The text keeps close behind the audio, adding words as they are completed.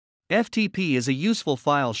FTP is a useful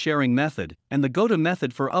file sharing method and the go-to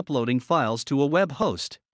method for uploading files to a web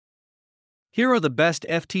host. Here are the best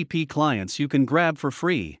FTP clients you can grab for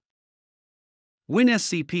free.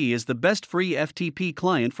 Winscp is the best free FTP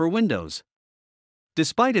client for Windows.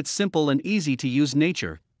 Despite its simple and easy-to-use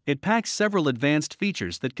nature, it packs several advanced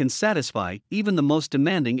features that can satisfy even the most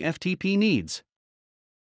demanding FTP needs.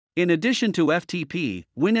 In addition to FTP,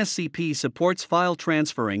 Winscp supports file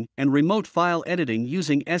transferring and remote file editing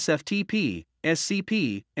using SFTP,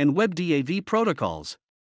 SCP, and WebDAV protocols.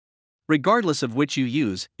 Regardless of which you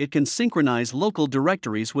use, it can synchronize local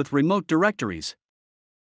directories with remote directories.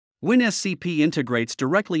 Winscp integrates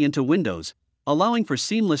directly into Windows, allowing for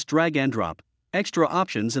seamless drag and drop, extra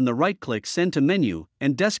options in the right-click send to menu,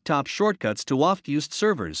 and desktop shortcuts to oft-used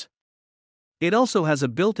servers. It also has a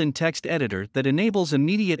built-in text editor that enables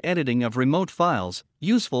immediate editing of remote files,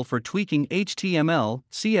 useful for tweaking HTML,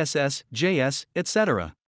 CSS, JS,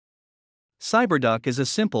 etc. CyberDuck is a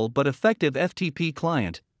simple but effective FTP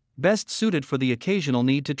client, best suited for the occasional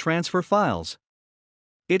need to transfer files.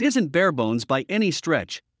 It isn't barebones by any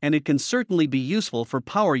stretch, and it can certainly be useful for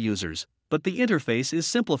power users, but the interface is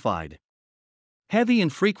simplified. Heavy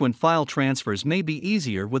and frequent file transfers may be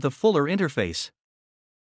easier with a fuller interface.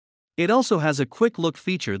 It also has a quick look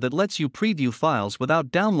feature that lets you preview files without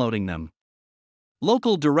downloading them.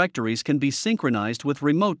 Local directories can be synchronized with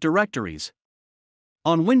remote directories.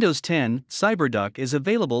 On Windows 10, CyberDuck is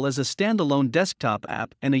available as a standalone desktop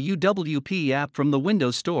app and a UWP app from the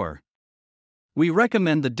Windows Store. We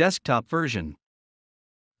recommend the desktop version.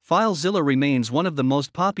 Filezilla remains one of the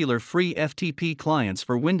most popular free FTP clients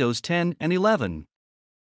for Windows 10 and 11.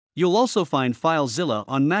 You'll also find Filezilla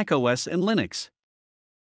on macOS and Linux.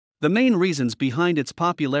 The main reasons behind its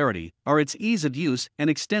popularity are its ease of use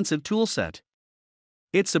and extensive toolset.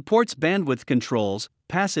 It supports bandwidth controls,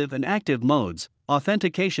 passive and active modes,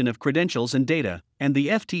 authentication of credentials and data, and the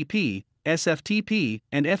FTP, SFTP,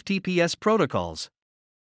 and FTPS protocols.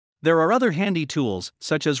 There are other handy tools,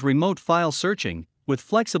 such as remote file searching, with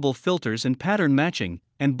flexible filters and pattern matching,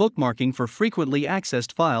 and bookmarking for frequently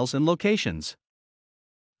accessed files and locations.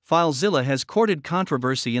 Filezilla has courted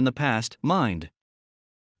controversy in the past, mind.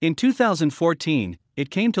 In 2014, it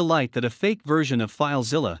came to light that a fake version of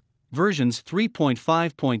Filezilla, versions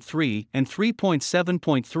 3.5.3 and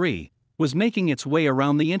 3.7.3, was making its way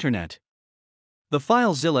around the internet. The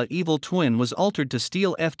Filezilla evil twin was altered to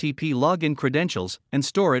steal FTP login credentials and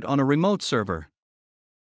store it on a remote server.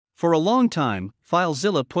 For a long time,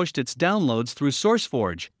 Filezilla pushed its downloads through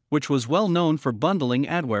SourceForge, which was well known for bundling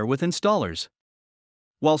adware with installers.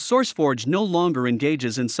 While SourceForge no longer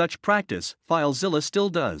engages in such practice, Filezilla still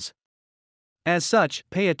does. As such,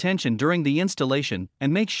 pay attention during the installation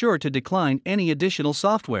and make sure to decline any additional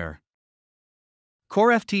software.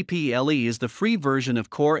 Core FTP LE is the free version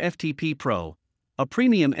of Core Ftp Pro, a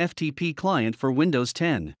premium FTP client for Windows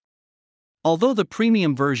 10. Although the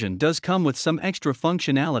premium version does come with some extra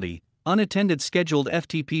functionality, unattended scheduled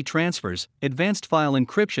FTP transfers, advanced file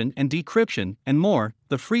encryption and decryption, and more,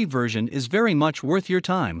 the free version is very much worth your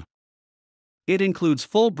time. It includes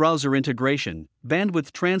full browser integration,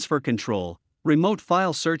 bandwidth transfer control, remote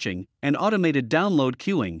file searching, and automated download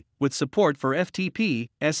queuing, with support for FTP,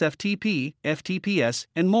 SFTP, FTPS,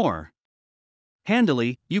 and more.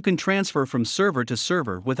 Handily, you can transfer from server to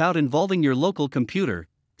server without involving your local computer,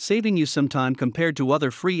 saving you some time compared to other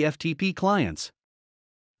free FTP clients.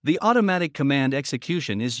 The automatic command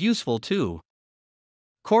execution is useful too.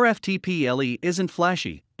 Core Ftp LE isn't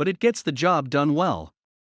flashy, but it gets the job done well.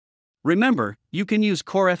 Remember, you can use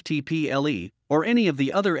Core Ftp LE or any of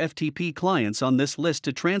the other FTP clients on this list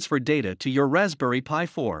to transfer data to your Raspberry Pi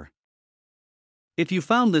 4. If you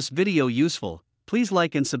found this video useful, please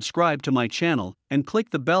like and subscribe to my channel and click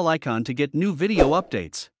the bell icon to get new video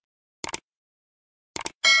updates.